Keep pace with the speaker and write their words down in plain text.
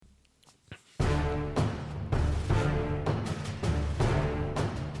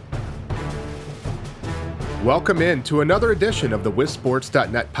Welcome in to another edition of the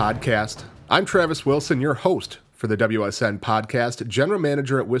WisSports.net podcast. I'm Travis Wilson, your host for the WSN podcast, general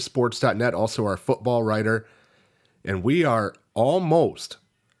manager at WisSports.net, also our football writer, and we are almost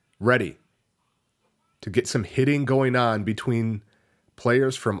ready to get some hitting going on between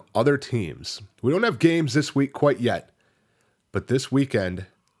players from other teams. We don't have games this week quite yet, but this weekend,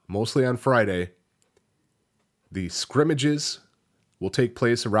 mostly on Friday, the scrimmages will take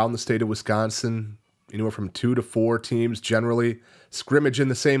place around the state of Wisconsin. Anywhere from 2 to 4 teams generally scrimmage in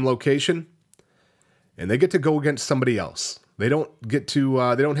the same location, and they get to go against somebody else. They don't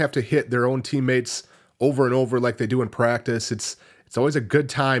have to hit their own teammates over and over like they do in practice. It's always a good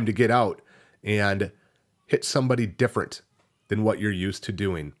time to get out and hit somebody different than what you're used to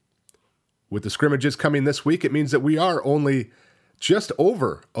doing. With the scrimmages coming this week, it means that we are only just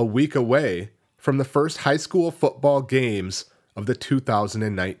over a week away from the first high school football games of the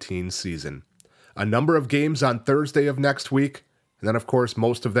 2019 season. A number of games on Thursday of next week, and then, of course,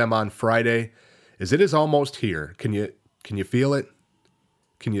 most of them on Friday, as it is almost here. Can you feel it?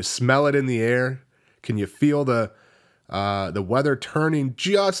 Can you smell it in the air? Can you feel the weather turning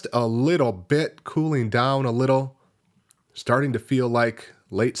just a little bit, cooling down a little, starting to feel like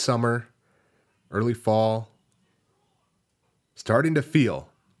late summer, early fall, starting to feel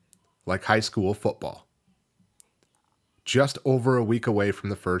like high school football. Just over a week away from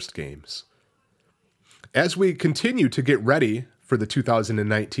the first games. As we continue to get ready for the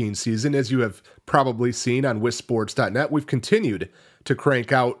 2019 season, as you have probably seen on WisSports.net, we've continued to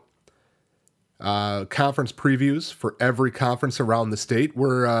crank out conference previews for every conference around the state.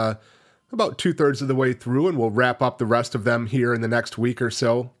 We're about 2/3 of the way through, and we'll wrap up the rest of them here in the next week or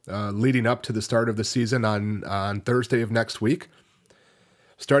so, leading up to the start of the season on Thursday of next week.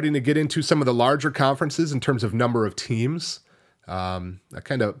 Starting to get into some of the larger conferences in terms of number of teams. I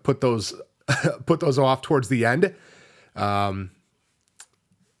kind of put those off towards the end. So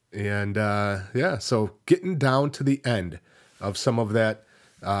getting down to the end of some of that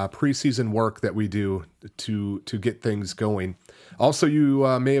preseason work that we do to get things going. Also, you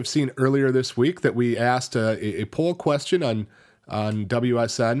may have seen earlier this week that we asked a poll question on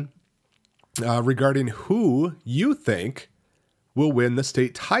WSN regarding who you think will win the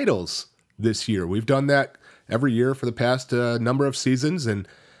state titles this year. We've done that every year for the past number of seasons, and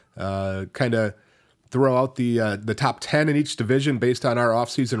kind of throw out the top 10 in each division based on our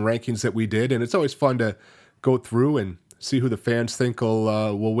offseason rankings that we did. And it's always fun to go through and see who the fans think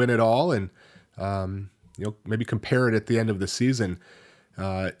will win it all, and maybe compare it at the end of the season.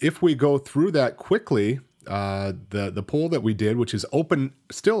 If we go through that quickly, the poll that we did, which is open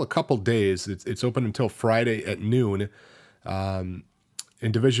still a couple days, it's open until Friday at noon.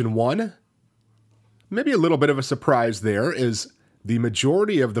 In Division 1, maybe a little bit of a surprise there is the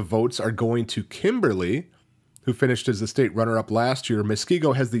majority of the votes are going to Kimberly, who finished as the state runner-up last year.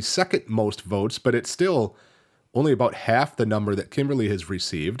 Muskego has the second most votes, but it's still only about half the number that Kimberly has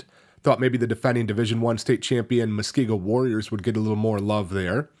received. Thought maybe the defending Division 1 state champion Muskego Warriors would get a little more love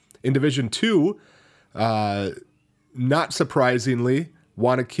there. In Division 2, not surprisingly,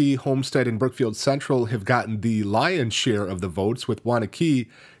 Waunakee, Homestead, and Brookfield Central have gotten the lion's share of the votes, with Waunakee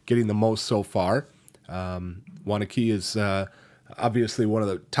getting the most so far. Waunakee is obviously one of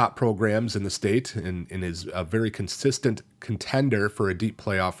the top programs in the state and is a very consistent contender for a deep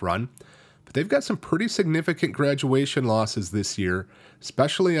playoff run. But they've got some pretty significant graduation losses this year,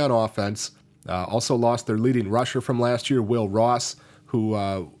 especially on offense. Also lost their leading rusher from last year, Will Ross, who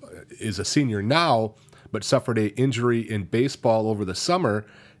is a senior now, but suffered an injury in baseball over the summer,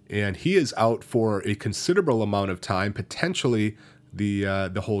 and he is out for a considerable amount of time, potentially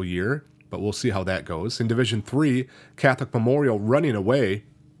the whole year. But we'll see how that goes. In Division 3, Catholic Memorial running away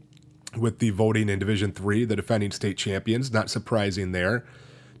with the voting in Division 3, the defending state champions. Not surprising there.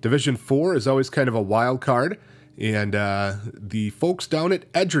 Division 4 is always kind of a wild card, and the folks down at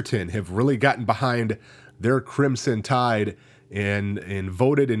Edgerton have really gotten behind their Crimson Tide and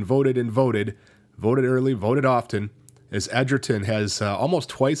voted early, voted often, as Edgerton has almost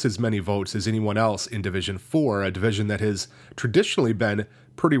twice as many votes as anyone else in Division 4, a division that has traditionally been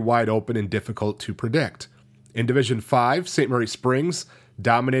pretty wide open and difficult to predict. In Division 5, St. Mary Springs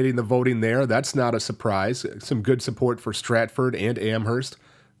dominating the voting there. That's not a surprise. Some good support for Stratford and Amherst.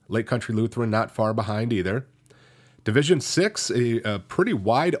 Lake Country Lutheran not far behind either. Division 6, a pretty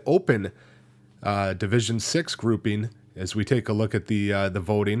wide open Division 6 grouping as we take a look at the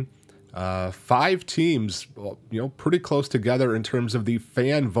voting. 5 teams, pretty close together in terms of the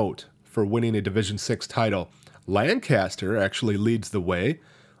fan vote for winning a Division 6 title. Lancaster actually leads the way,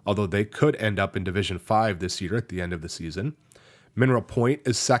 although they could end up in Division 5 this year at the end of the season. Mineral Point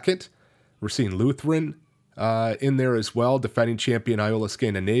is second. We're seeing Lutheran, in there as well. Defending champion Iola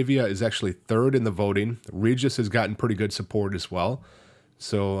Scandinavia is actually third in the voting. Regis has gotten pretty good support as well.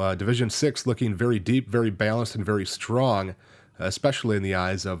 So Division 6 looking very deep, very balanced, and very strong, especially in the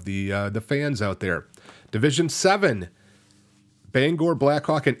eyes of the fans out there. Division 7, Bangor,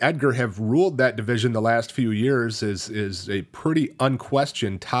 Blackhawk, and Edgar have ruled that division the last few years is a pretty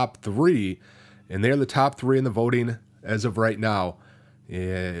unquestioned top three, and they're the top three in the voting as of right now,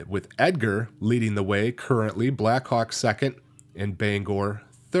 with Edgar leading the way currently, Blackhawk second, and Bangor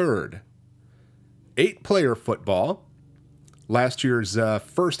third. 8-player football. Last year's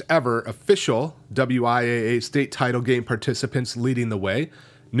first ever official WIAA state title game participants leading the way.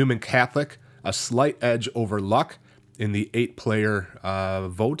 Newman Catholic, a slight edge over Luck in the 8-player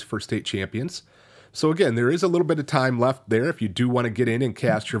vote for state champions. So again, there is a little bit of time left there if you do want to get in and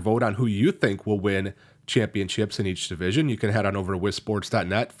cast your vote on who you think will win championships in each division. You can head on over to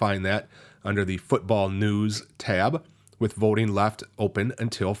wisports.net, find that under the football news tab, with voting left open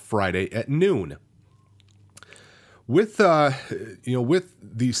until Friday at noon. With with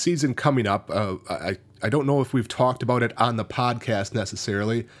the season coming up, I don't know if we've talked about it on the podcast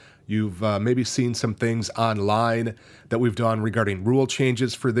necessarily. You've maybe seen some things online that we've done regarding rule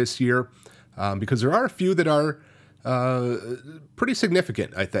changes for this year, because there are a few that are pretty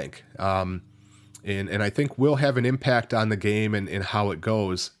significant, I think. And I think will have an impact on the game and how it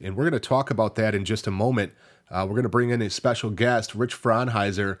goes. And we're going to talk about that in just a moment. We're going to bring in a special guest, Rich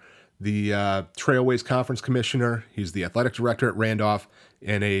Franheiser, the Trailways Conference Commissioner. He's the athletic director at Randolph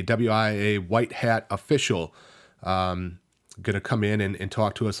and a WIAA white hat official. Going to come in and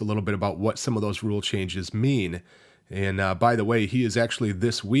talk to us a little bit about what some of those rule changes mean. And by the way, he is actually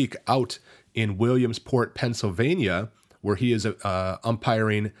this week out in Williamsport, Pennsylvania, where he is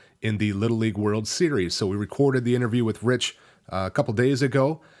umpiring in the Little League World Series. So we recorded the interview with Rich a couple days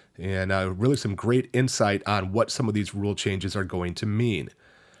ago, and really some great insight on what some of these rule changes are going to mean.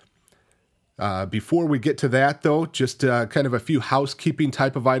 Before we get to that, though, just kind of a few housekeeping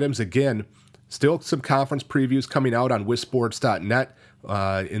type of items. Again, still some conference previews coming out on wisports.net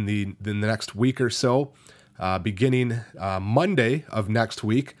in the next week or so. Beginning Monday of next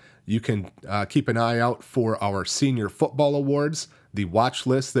week, you can keep an eye out for our senior football awards, the watch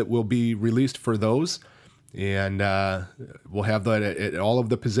list that will be released for those. And we'll have that at all of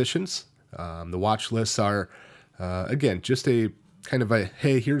the positions. The watch lists are, again, just a kind of a,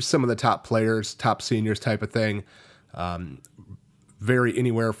 hey, here's some of the top players, top seniors type of thing. Vary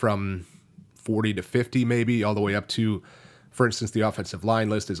anywhere from 40 to 50 maybe, all the way up to, for instance, the offensive line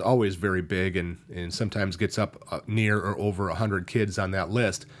list is always very big and sometimes gets up near or over 100 kids on that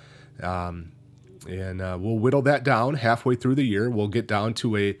list. And we'll whittle that down halfway through the year. We'll get down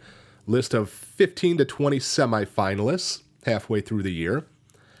to a list of 15 to 20 semifinalists halfway through the year.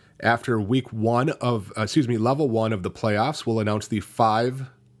 After level one of the playoffs, we'll announce the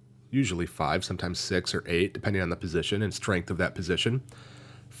usually five, sometimes 6 or 8, depending on the position and strength of that position,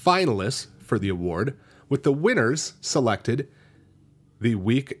 finalists for the award, with the winners selected the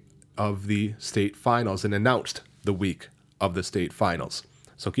week of the state finals and announced the week of the state finals.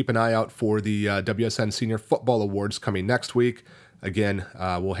 So keep an eye out for the WSN Senior Football Awards coming next week. Again,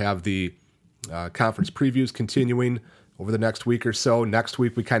 we'll have the conference previews continuing over the next week or so. Next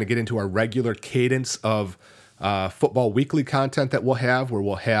week, we kind of get into our regular cadence of football weekly content that we'll have, where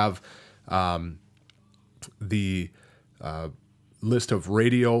we'll have the list of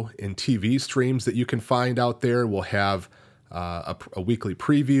radio and TV streams that you can find out there. We'll have a weekly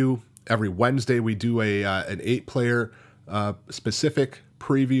preview. Every Wednesday, we do an 8-player specific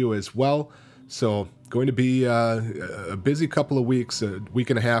preview as well. So going to be a busy couple of weeks, a week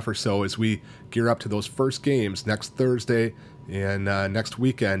and a half or so, as we gear up to those first games next Thursday and next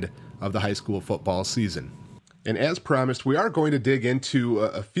weekend of the high school football season. And as promised, we are going to dig into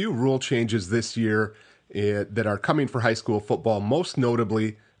a few rule changes this year that are coming for high school football, most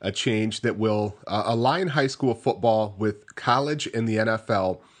notably a change that will align high school football with college and the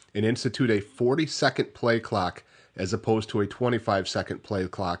NFL and institute a 40-second play clock as opposed to a 25-second play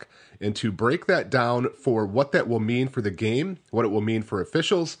clock, and to break that down for what that will mean for the game, what it will mean for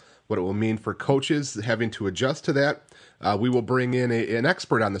officials, what it will mean for coaches having to adjust to that. We will bring in an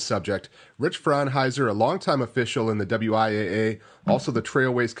expert on the subject, Rich Franheiser, a longtime official in the WIAA, also the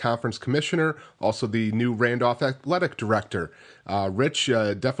Trailways Conference Commissioner, also the new Randolph Athletic Director. Rich,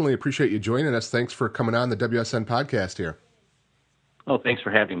 definitely appreciate you joining us. Thanks for coming on the WSN podcast here. Oh, thanks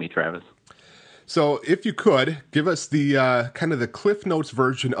for having me, Travis. So if you could, give us the kind of the Cliff Notes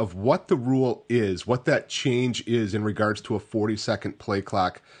version of what the rule is, what that change is in regards to a 40-second play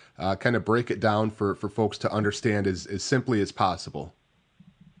clock. Kind of break it down for folks to understand as simply as possible.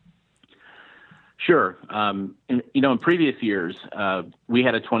 Sure. In previous years, we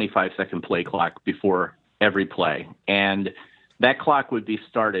had a 25-second play clock before every play, and that clock would be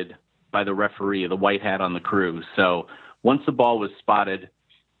started by the referee, the white hat on the crew. So once the ball was spotted,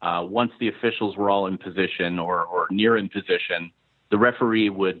 once the officials were all in position or near in position, the referee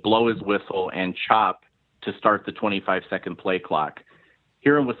would blow his whistle and chop to start the 25-second play clock.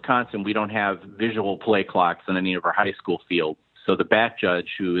 Here in Wisconsin, we don't have visual play clocks on any of our high school fields. So the back judge,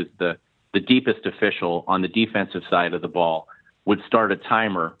 who is the deepest official on the defensive side of the ball, would start a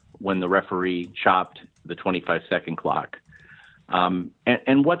timer when the referee chopped the 25-second clock.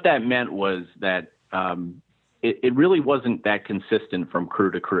 And what that meant was that it really wasn't that consistent from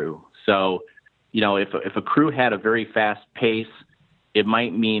crew to crew. So, if a crew had a very fast pace, it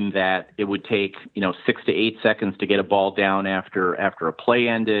might mean that it would take, 6 to 8 seconds to get a ball down after a play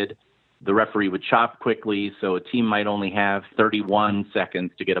ended. The referee would chop quickly, so a team might only have 31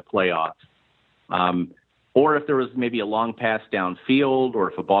 seconds to get a play off. Or if there was maybe a long pass downfield, or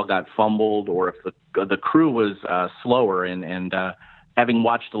if a ball got fumbled, or if the crew was slower. And having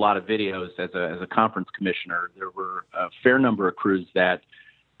watched a lot of videos as a conference commissioner, there were a fair number of crews that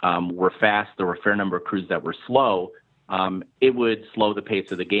were fast. There were a fair number of crews that were slow. It would slow the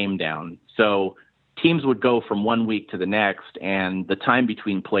pace of the game down. So teams would go from 1 week to the next, and the time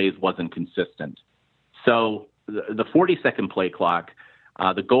between plays wasn't consistent. So the 40-second play clock,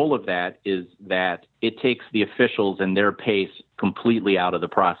 the goal of that is that it takes the officials and their pace completely out of the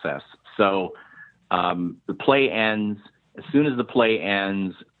process. So the play ends. As soon as the play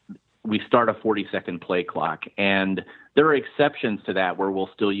ends, we start a 40-second play clock. And there are exceptions to that where we'll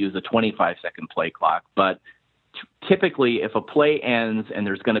still use a 25-second play clock. But typically, if a play ends and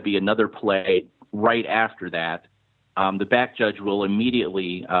there's going to be another play right after that, the back judge will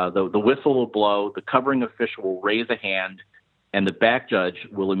immediately, the whistle will blow, the covering official will raise a hand, and the back judge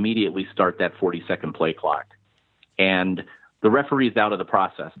will immediately start that 40-second play clock. And the referee is out of the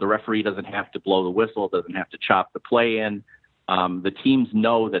process. The referee doesn't have to blow the whistle, doesn't have to chop the play in. The teams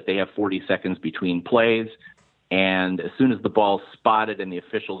know that they have 40 seconds between plays, and as soon as the ball's spotted and the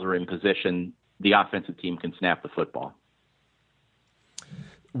officials are in position, the offensive team can snap the football.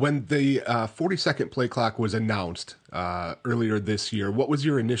 When the 40-second play clock was announced earlier this year, what was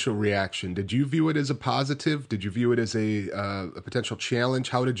your initial reaction? Did you view it as a positive? Did you view it as a potential challenge?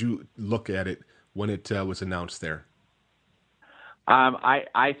 How did you look at it when it was announced there?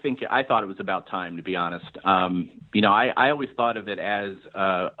 I thought it was about time, to be honest. I always thought of it as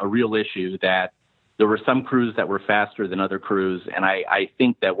a real issue, that there were some crews that were faster than other crews, and I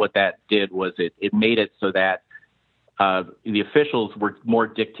think that what that did was it made it so that the officials were more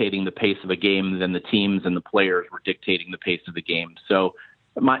dictating the pace of a game than the teams and the players were dictating the pace of the game. So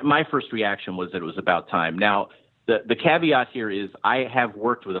my first reaction was that it was about time. Now, the caveat here is I have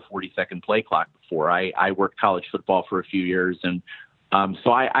worked with a 40-second play clock before. I worked college football for a few years, and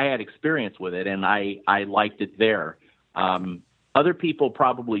so I had experience with it, and I liked it there. Other people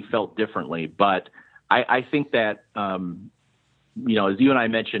probably felt differently, but I think that as you and I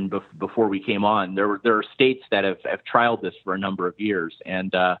mentioned before we came on, there are states that have trialed this for a number of years,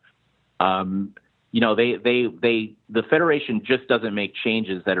 and the federation just doesn't make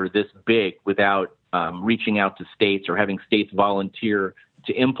changes that are this big without reaching out to states or having states volunteer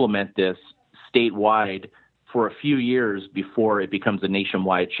to implement this statewide for a few years before it becomes a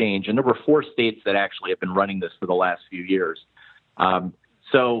nationwide change. And there were 4 states that actually have been running this for the last few years.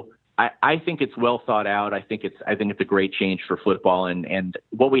 So I think it's well thought out. I think it's a great change for football. And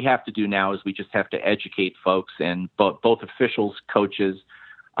what we have to do now is we just have to educate folks, and both officials, coaches,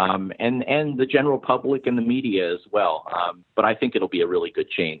 and the general public and the media as well. But I think it'll be a really good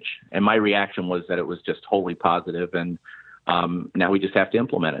change. And my reaction was that it was just wholly positive, and now we just have to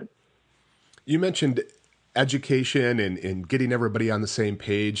implement it. You mentioned education and getting everybody on the same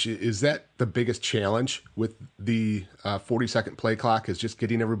page. Is that the biggest challenge with the 40-second play clock, is just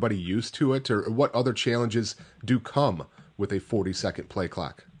getting everybody used to it? Or what other challenges do come with a 40-second play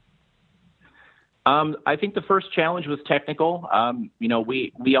clock? I think the first challenge was technical.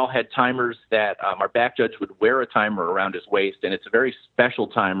 We all had timers that our back judge would wear a timer around his waist, and it's a very special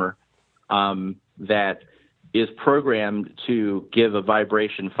timer that is programmed to give a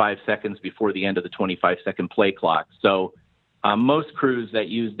vibration 5 seconds before the end of the 25-second play clock. So most crews that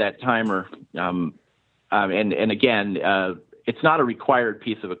use that timer, and again, it's not a required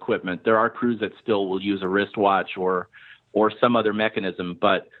piece of equipment. There are crews that still will use a wristwatch or some other mechanism,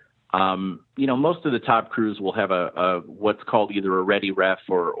 but most of the top crews will have a what's called either a ready ref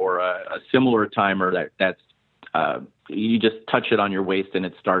or a similar timer that's you just touch it on your waist and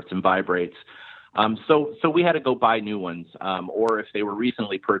it starts and vibrates. So we had to go buy new ones, or if they were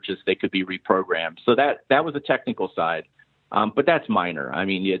recently purchased, they could be reprogrammed. So that was a technical side, but that's minor. I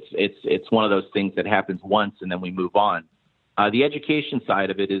mean, it's one of those things that happens once and then we move on. The education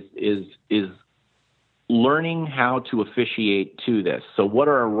side of it is learning how to officiate to this. So what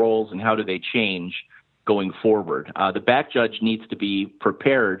are our roles and how do they change going forward? The back judge needs to be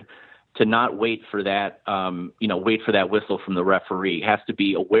prepared to not wait for that, wait for that whistle from the referee. Has to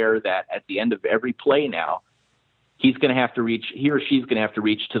be aware that at the end of every play now, he or she's going to have to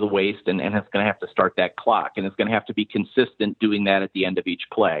reach to the waist and it's going to have to start that clock. And it's going to have to be consistent doing that at the end of each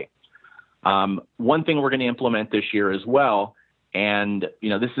play. One thing we're going to implement this year as well, and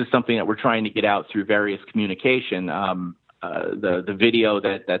this is something that we're trying to get out through various communication. The video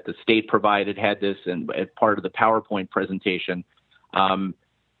that the state provided had this, and as part of the PowerPoint presentation.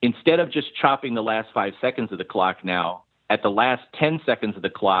 Instead of just chopping the last 5 seconds of the clock now, at the last 10 seconds of the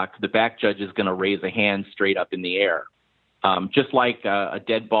clock, the back judge is going to raise a hand straight up in the air, just like a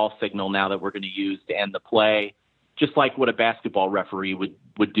dead ball signal now that we're going to use to end the play, just like what a basketball referee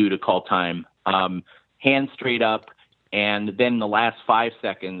would do to call time. Hand straight up, and then the last 5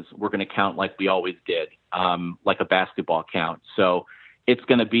 seconds, we're going to count like we always did, like a basketball count. So it's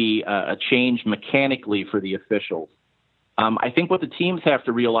going to be a change mechanically for the officials. I think what the teams have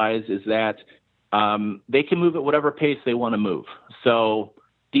to realize is that they can move at whatever pace they want to move. So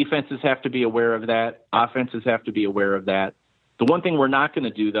defenses have to be aware of that. Offenses have to be aware of that. The one thing we're not going to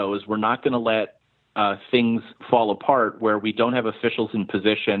do, though, is we're not going to let things fall apart where we don't have officials in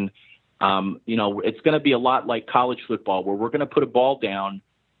position. It's going to be a lot like college football where we're going to put a ball down,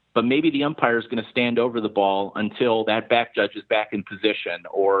 but maybe the umpire is going to stand over the ball until that back judge is back in position,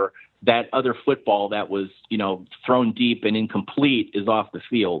 or that other football that was, thrown deep and incomplete is off the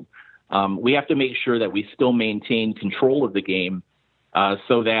field. We have to make sure that we still maintain control of the game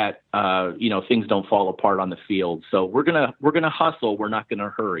so that, things don't fall apart on the field. So we're gonna hustle. We're not going to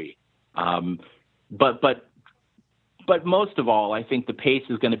hurry. But most of all, I think the pace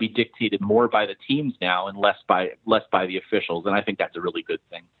is going to be dictated more by the teams now and less by the officials. And I think that's a really good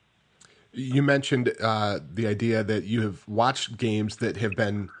thing. You mentioned the idea that you have watched games that have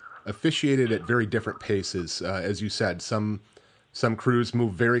been officiated at very different paces. As you said, some crews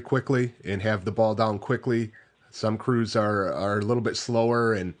move very quickly and have the ball down quickly. Some crews are a little bit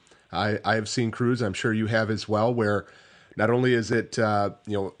slower, and I have seen crews, I'm sure you have as well, where not only is it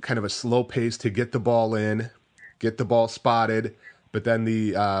kind of a slow pace to get the ball in, get the ball spotted, but then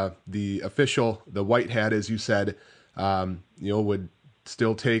the official, the white hat, as you said, would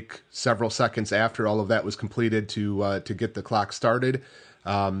still take several seconds after all of that was completed to get the clock started.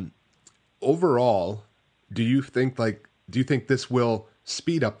 Overall, do you think this will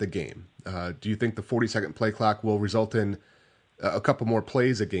speed up the game? Do you think the 40-second play clock will result in a couple more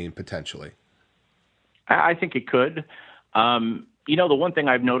plays a game potentially? I think it could. The one thing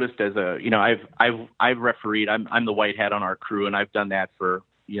I've noticed as I've refereed. I'm the white hat on our crew, and I've done that for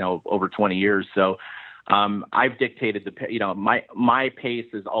over 20 years. So I've dictated my pace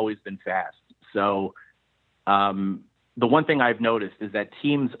has always been fast. So the one thing I've noticed is that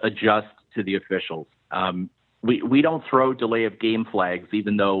teams adjust to the officials. We don't throw delay of game flags,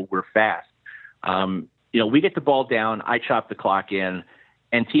 even though we're fast. We get the ball down, I chop the clock in,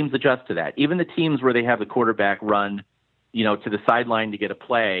 and teams adjust to that. Even the teams where they have the quarterback run, to the sideline to get a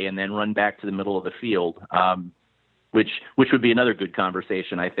play and then run back to the middle of the field, which would be another good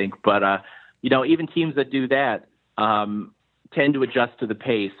conversation, I think. But, even teams that do that tend to adjust to the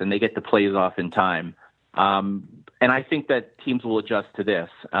pace and they get the plays off in time. And I think that teams will adjust to this.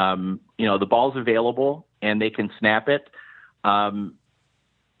 The ball's available and they can snap it.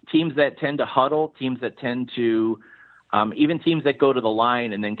 Teams that tend to huddle, teams that tend to, even teams that go to the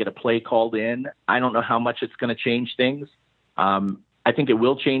line and then get a play called in, I don't know how much it's going to change things. I think it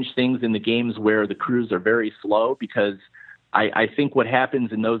will change things in the games where the crews are very slow, because I think what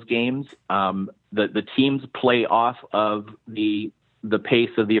happens in those games, the teams play off of the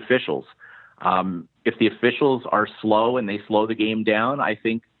pace of the officials. If the officials are slow and they slow the game down, I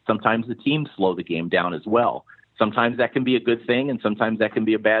think sometimes the teams slow the game down as well. Sometimes that can be a good thing, and sometimes that can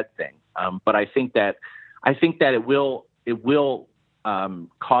be a bad thing. But I think that it will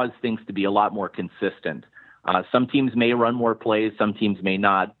cause things to be a lot more consistent. Some teams may run more plays, some teams may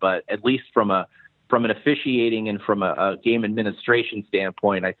not, but at least from an officiating and from a game administration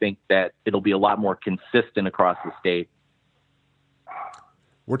standpoint, I think that it'll be a lot more consistent across the state.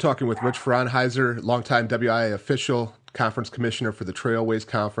 We're talking with Rich Franhiser, longtime WIA official, conference commissioner for the Trailways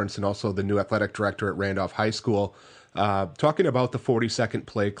Conference and also the new athletic director at Randolph High School, talking about the 40-second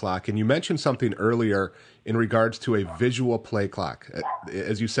play clock. And you mentioned something earlier in regards to a visual play clock.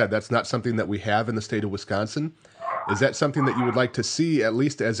 As you said, that's not something that we have in the state of Wisconsin. Is that something that you would like to see, at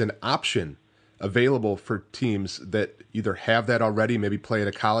least as an option, available for teams that either have that already, maybe play at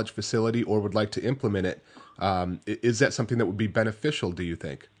a college facility, or would like to implement it? Is that something that would be beneficial, do you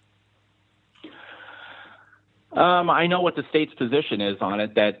think? I know what the state's position is on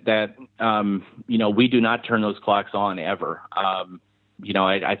it, that we do not turn those clocks on ever.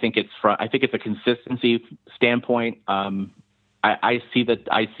 I think it's a consistency standpoint. I see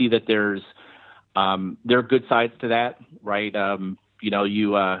that there are good sides to that, right? You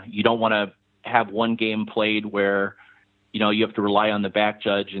don't want to have one game played where, you have to rely on the back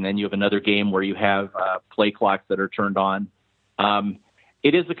judge, and then you have another game where you have play clocks that are turned on.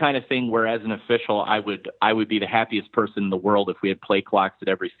 It is the kind of thing where, as an official, I would be the happiest person in the world if we had play clocks at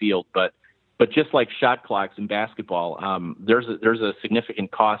every field. But just like shot clocks in basketball, there's a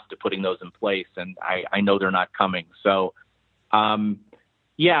significant cost to putting those in place, and I know they're not coming. So,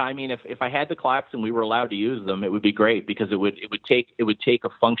 if I had the clocks and we were allowed to use them, it would be great, because it would take a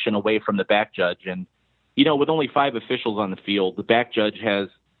function away from the back judge. And with only 5 officials on the field, the back judge has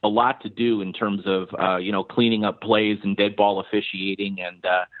a lot to do in terms of, cleaning up plays and dead ball officiating, and,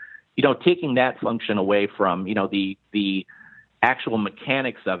 taking that function away from, the actual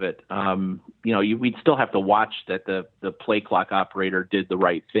mechanics of it. We'd still have to watch that the play clock operator did the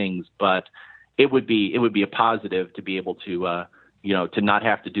right things, but it would be a positive to be able to, to not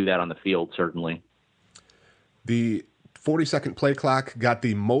have to do that on the field, certainly. The 40-second play clock got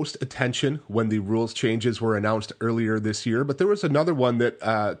the most attention when the rules changes were announced earlier this year, but there was another one that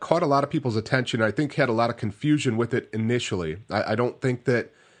caught a lot of people's attention. I think had a lot of confusion with it initially. I don't think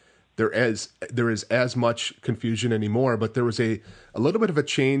that there is as much confusion anymore, but there was a little bit of a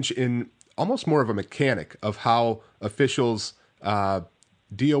change in almost more of a mechanic of how officials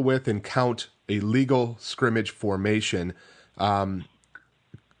deal with and count a legal scrimmage formation.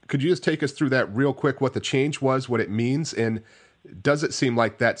 Could you just take us through that real quick, what the change was, what it means, and does it seem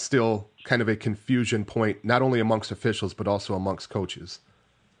like that's still kind of a confusion point, not only amongst officials, but also amongst coaches?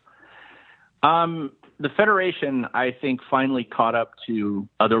 The Federation, I think, finally caught up to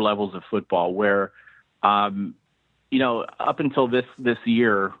other levels of football where, up until this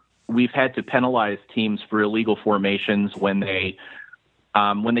year, we've had to penalize teams for illegal formations when they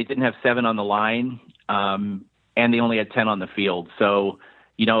didn't have 7 on the line, and they only had 10 on the field. So,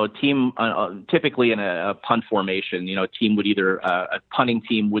 a team typically in a punt formation, a team would either a punting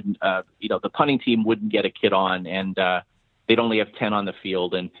team wouldn't, the punting team wouldn't get a kid on, and they'd only have 10 on the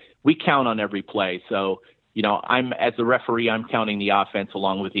field, and we count on every play. So, as the referee, I'm counting the offense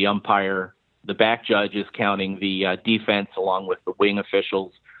along with the umpire. The back judge is counting the defense along with the wing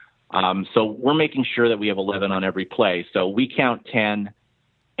officials. So we're making sure that we have 11 on every play. So we count 10.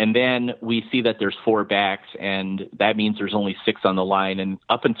 And then we see that there's 4 backs, and that means there's only 6 on the line. And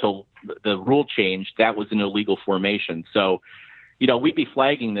up until the rule changed, that was an illegal formation. So, we'd be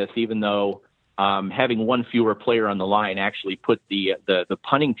flagging this even though having 1 fewer player on the line actually put the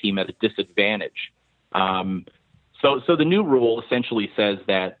punting team at a disadvantage. So the new rule essentially says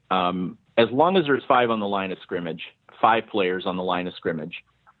that as long as there's 5 on the line of scrimmage, 5 players on the line of scrimmage,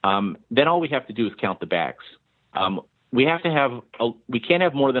 then all we have to do is count the backs. We can't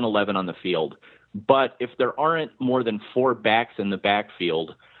have more than 11 on the field, but if there aren't more than 4 backs in the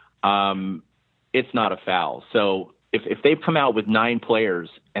backfield, it's not a foul. So if they've come out with 9 players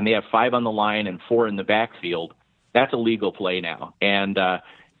and they have 5 on the line and 4 in the backfield, that's a legal play now. And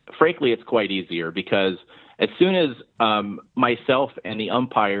frankly, it's quite easier because as soon as myself and the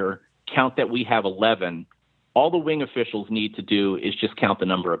umpire count that we have 11, all the wing officials need to do is just count the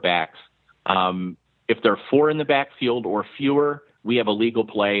number of backs. If there are 4 in the backfield or fewer, we have a legal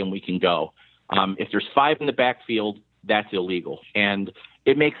play and we can go. If there's 5 in the backfield, that's illegal. And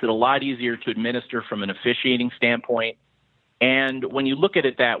it makes it a lot easier to administer from an officiating standpoint. And when you look at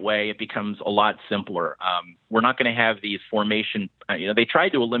it that way, it becomes a lot simpler. We're not going to have these formation. They tried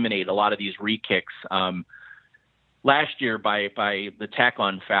to eliminate a lot of these re-kicks last year by the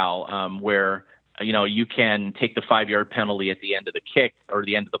tack-on foul, where you can take the 5-yard penalty at the end of the kick or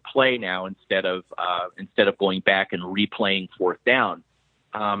the end of the play now instead of going back and replaying 4th down.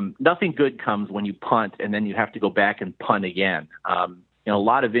 Nothing good comes when you punt and then you have to go back and punt again. A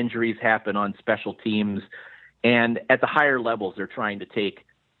lot of injuries happen on special teams, and at the higher levels, they're trying to take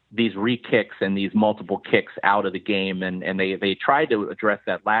these re-kicks and these multiple kicks out of the game, and they tried to address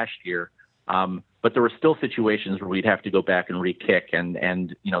that last year. But there were still situations where we'd have to go back and re-kick,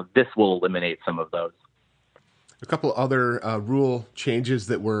 and this will eliminate some of those. A couple other rule changes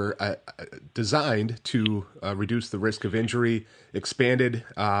that were designed to reduce the risk of injury expanded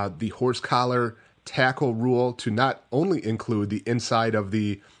the horse collar tackle rule to not only include the inside of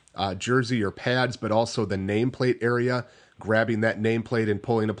the jersey or pads, but also the nameplate area. Grabbing that nameplate and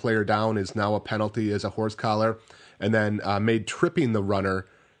pulling a player down is now a penalty as a horse collar, and then made tripping the runner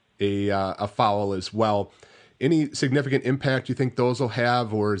a foul as well. Any significant impact you think those will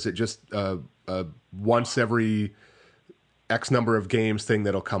have, or is it just a once every X number of games thing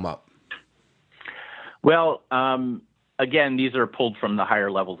that'll come up? Well, again, these are pulled from the higher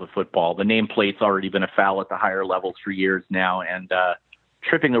levels of football. The nameplate's already been a foul at the higher levels for years now, and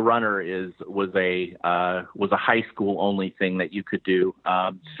tripping a runner was a high school only thing that you could do.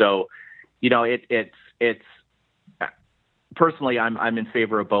 So, it's personally, I'm in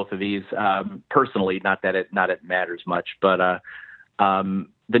favor of both of these. Personally, not that it matters much, but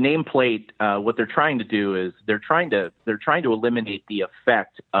the nameplate, what they're trying to do is they're trying to eliminate the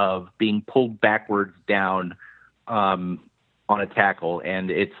effect of being pulled backwards down on a tackle, and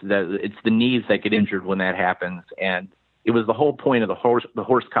it's the knees that get injured when that happens. And it was the whole point of the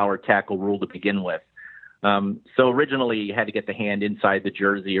horse collar tackle rule to begin with. So originally you had to get the hand inside the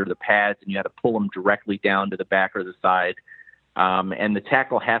jersey or the pads, and you had to pull them directly down to the back or the side. And the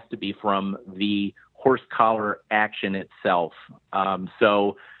tackle has to be from the horse collar action itself.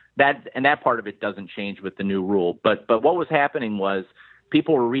 So that part of it doesn't change with the new rule. But what was happening was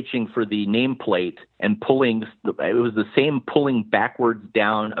people were reaching for the nameplate and pulling. It was the same pulling backwards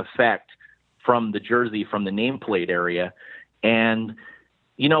down effect from the jersey, from the nameplate area. And,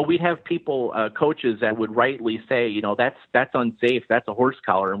 we'd have people, coaches that would rightly say, that's unsafe. That's a horse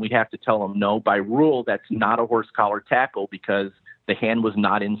collar. And we'd have to tell them, no, by rule, that's not a horse collar tackle because the hand was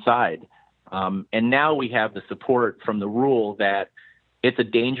not inside. And now we have the support from the rule that it's a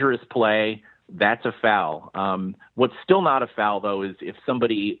dangerous play. That's a foul. What's still not a foul, though, is if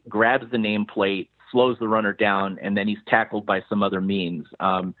somebody grabs the nameplate, slows the runner down, and then he's tackled by some other means.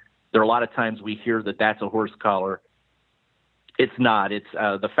 There are a lot of times we hear that that's a horse collar. It's not. It's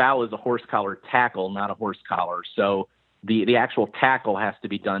the foul is a horse collar tackle, not a horse collar. So the actual tackle has to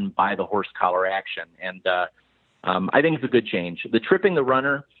be done by the horse collar action. And I think it's a good change. The tripping the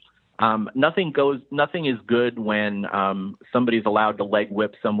runner, nothing is good when somebody's allowed to leg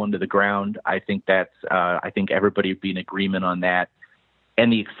whip someone to the ground. I think I think everybody would be in agreement on that.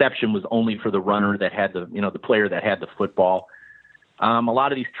 And the exception was only for the runner that had the player that had the football. A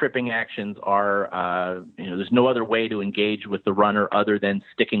lot of these tripping actions are, there's no other way to engage with the runner other than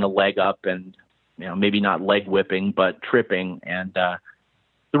sticking a leg up and, maybe not leg whipping, but tripping. And the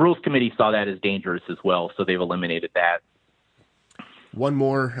Rules Committee saw that as dangerous as well, so they've eliminated that. One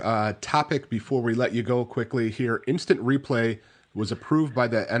more topic before we let you go quickly here. Instant replay was approved by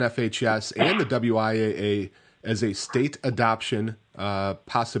the NFHS and the WIAA as a state adoption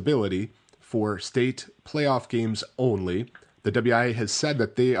possibility for state playoff games only. The WIA has said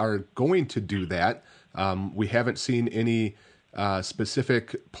that they are going to do that. We haven't seen any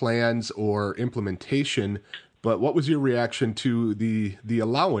specific plans or implementation, but what was your reaction to the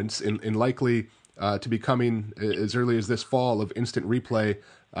allowance in likely to be coming as early as this fall of instant replay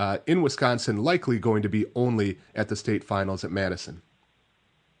in Wisconsin, likely going to be only at the state finals at Madison?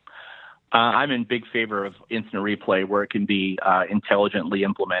 I'm in big favor of instant replay where it can be intelligently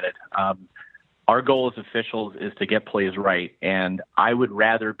implemented. Our goal as officials is to get plays right, and I would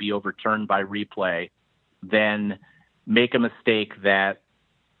rather be overturned by replay than make a mistake that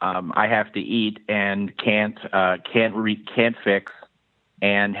I have to eat and can't fix,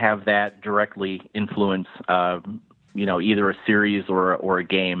 and have that directly influence either a series or a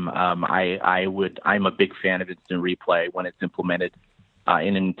game. I'm a big fan of instant replay when it's implemented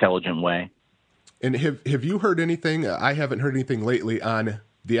in an intelligent way. And have you heard anything? I haven't heard anything lately on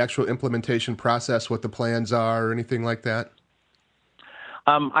the actual implementation process, what the plans are, or anything like that?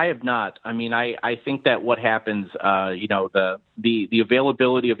 I have not. I mean, I think that what happens, the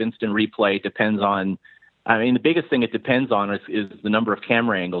availability of instant replay depends on, the biggest thing it depends on is the number of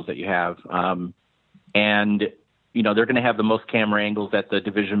camera angles that you have. And, they're going to have the most camera angles at the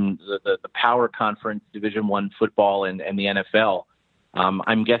division, the Power Conference, Division I football and the NFL.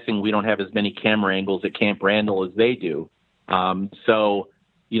 I'm guessing we don't have as many camera angles at Camp Randall as they do. So,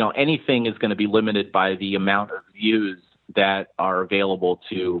 anything is going to be limited by the amount of views that are available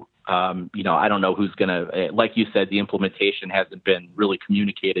to, I don't know who's going to, like you said, the implementation hasn't been really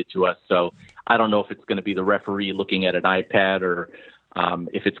communicated to us. So I don't know if it's going to be the referee looking at an iPad or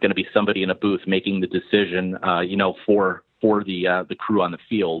if it's going to be somebody in a booth making the decision, for the crew on the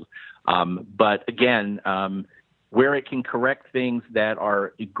field. But again, where it can correct things that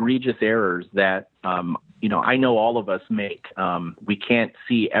are egregious errors that I know all of us make. We can't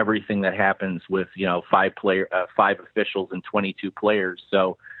see everything that happens with, five officials and 22 players.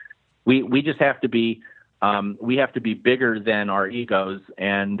 So we just have to be, we have to be bigger than our egos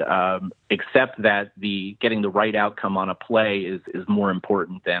and accept that getting the right outcome on a play is more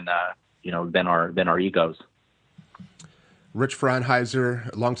important than our egos. Rich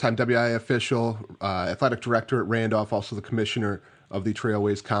Fronheiser, longtime WIA official, athletic director at Randolph, also the commissioner of the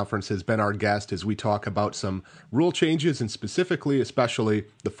Trailways Conference, has been our guest as we talk about some rule changes and especially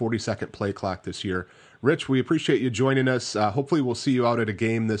the 40-second play clock this year. Rich, we appreciate you joining us. Hopefully we'll see you out at a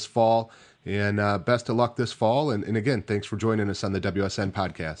game this fall, and best of luck this fall. And again, thanks for joining us on the WSN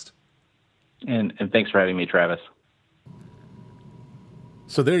podcast. And thanks for having me, Travis.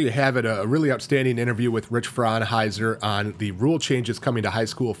 So there you have it, a really outstanding interview with Rich Fronheiser on the rule changes coming to high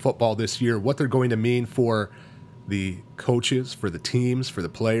school football this year, what they're going to mean for the coaches, for the teams, for the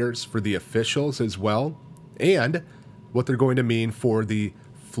players, for the officials as well, and what they're going to mean for the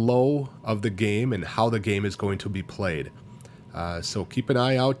flow of the game and how the game is going to be played. So keep an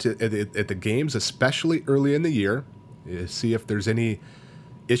eye out at the games, especially early in the year. See if there's any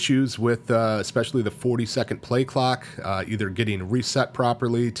issues with especially the 40-second play clock, either getting reset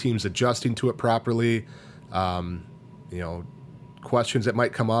properly, teams adjusting to it properly, questions that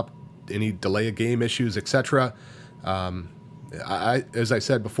might come up, any delay of game issues, etc. As I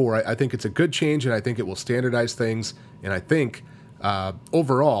said before, I think it's a good change, and I think it will standardize things, and I think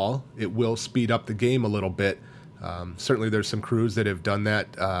overall it will speed up the game a little bit. Certainly there's some crews that have done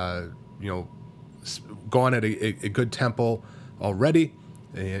that, gone at a good tempo already.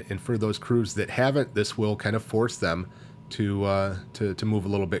 And for those crews that haven't, this will kind of force them to move a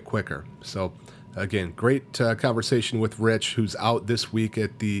little bit quicker. So, again, great conversation with Rich, who's out this week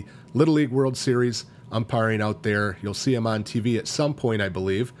at the Little League World Series, umpiring out there. You'll see him on TV at some point, I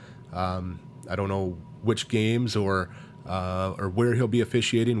believe. I don't know which games or where he'll be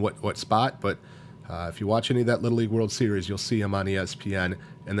officiating, what spot, but if you watch any of that Little League World Series, you'll see him on ESPN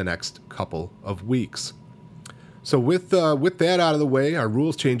in the next couple of weeks. So with that out of the way, our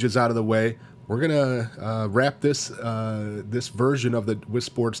rules changes out of the way, we're gonna wrap this version of the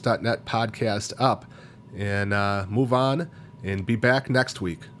WisSports.net podcast up and move on and be back next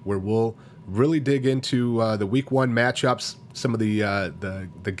week, where we'll really dig into the Week 1 matchups, some of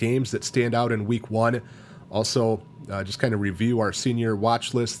the games that stand out in Week 1. Also, just kind of review our senior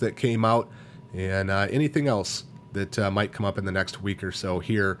watch list that came out, and anything else that might come up in the next week or so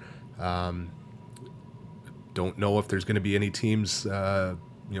here. Don't know if there's going to be any teams,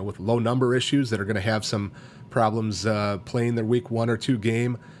 with low number issues that are going to have some problems playing their Week 1 or 2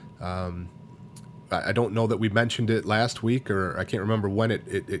 game. I don't know that we mentioned it last week, or I can't remember when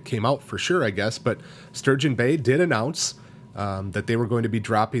it came out for sure, I guess, but Sturgeon Bay did announce that they were going to be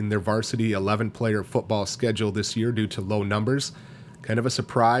dropping their varsity 11-player football schedule this year due to low numbers. Kind of a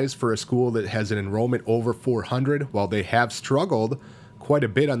surprise for a school that has an enrollment over 400. While they have struggled quite a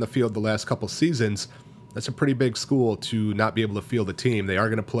bit on the field the last couple seasons, that's a pretty big school to not be able to field a team. They are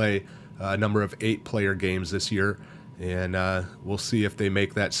going to play a number of 8-player games this year, and we'll see if they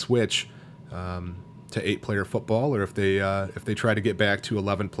make that switch to 8-player football, or if they try to get back to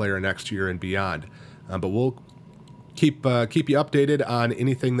 11-player next year and beyond. But we'll keep you updated on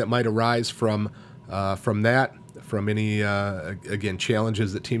anything that might arise from that, from any again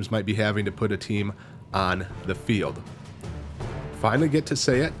challenges that teams might be having to put a team on the field. Finally get to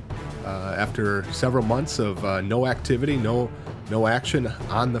say it. After several months of no activity, no action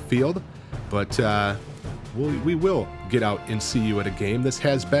on the field, but we will get out and see you at a game. This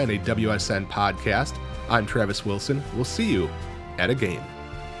has been a WSN podcast. I'm Travis Wilson. We'll see you at a game.